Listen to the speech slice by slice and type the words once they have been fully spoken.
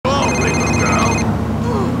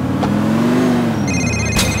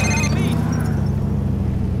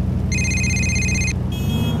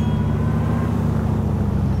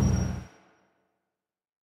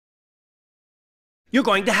You're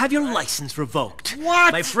going to have your license revoked.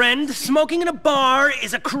 What? My friend, smoking in a bar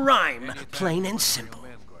is a crime, plain and simple.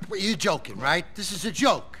 Wait, you're joking, right? This is a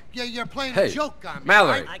joke. Yeah, you're playing Hey, a joke on me.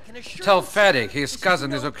 Mallory, right? tell Fatty his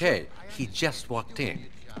cousin is okay. He just walked in.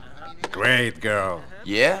 Great girl.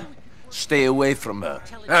 Yeah? Stay away from her.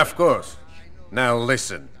 Of course. Now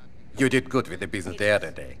listen. You did good with the business the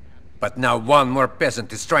other day. But now one more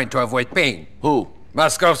peasant is trying to avoid pain. Who?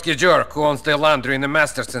 Moskovsky jerk who owns the laundry in the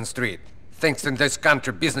Masterson Street. Thinks in this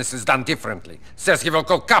country business is done differently. Says he will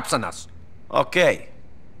call cops on us. Okay.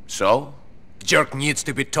 So? Jerk needs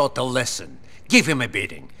to be taught a lesson. Give him a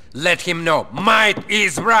beating. Let him know might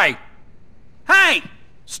is right. Hey!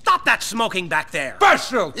 Stop that smoking back there!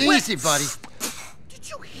 Partial! Easy, buddy.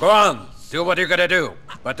 Go on. Do what you gotta do.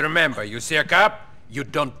 But remember, you see a cop, you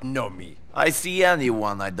don't know me. I see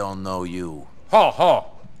anyone, I don't know you. Хо-хо!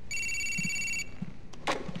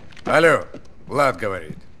 Алло, Влад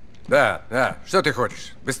говорит. Да, что ты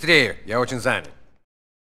хочешь? Быстрее, я очень занят.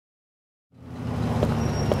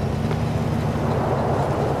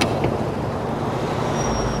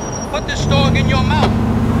 Put this dog in your mouth.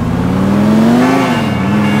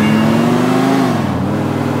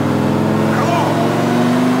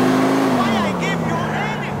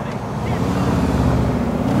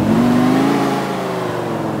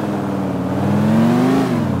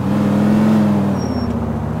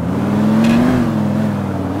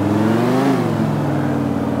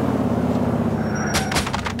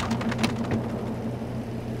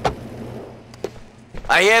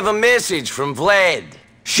 I have a message from Vlad.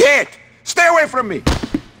 Shit! Stay away from me!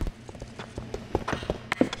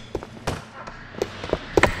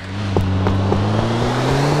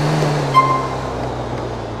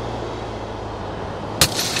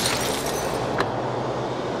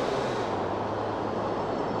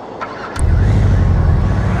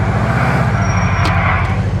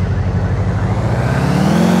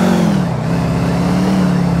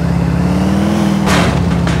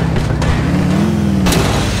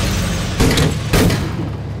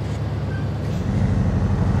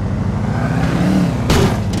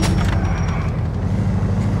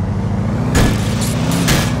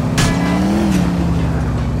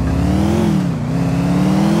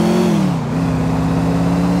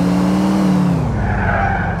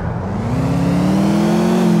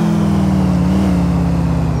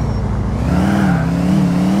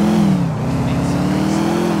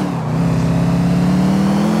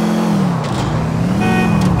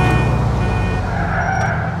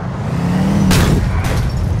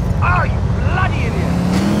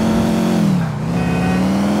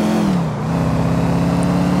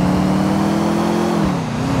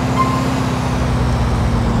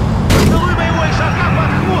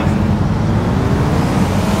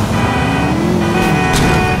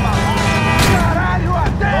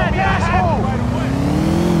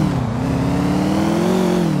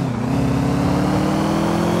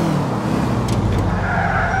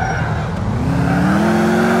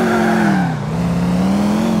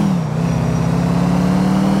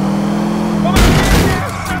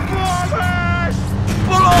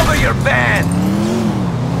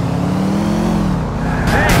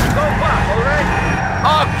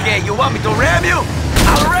 Okay, you want me to ram you?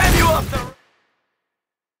 I'll ram you off the...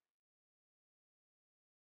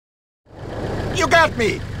 You got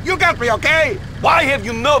me! You got me, okay? Why have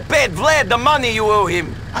you not paid Vlad the money you owe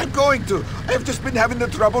him? I'm going to. I've just been having the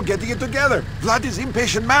trouble getting it together. Vlad is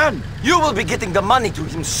impatient man. You will be getting the money to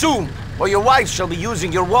him soon, or your wife shall be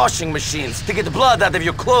using your washing machines to get the blood out of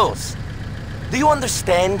your clothes. Do you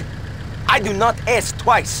understand? I do not ask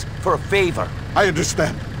twice for a favor. I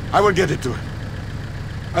understand. I will get it to him.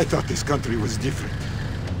 I thought this country was different.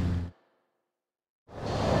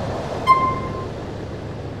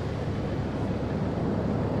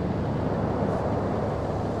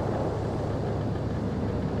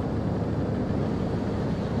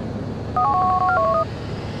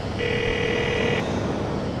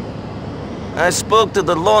 I spoke to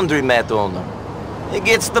the laundromat owner. He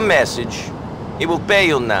gets the message. He will pay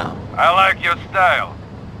you now. I like your style.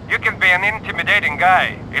 You can be an intimidating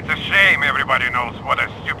guy. It's a shame everybody knows what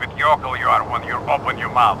a stupid yokel you are when you open your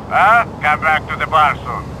mouth, huh? Come back to the bar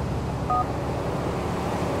soon.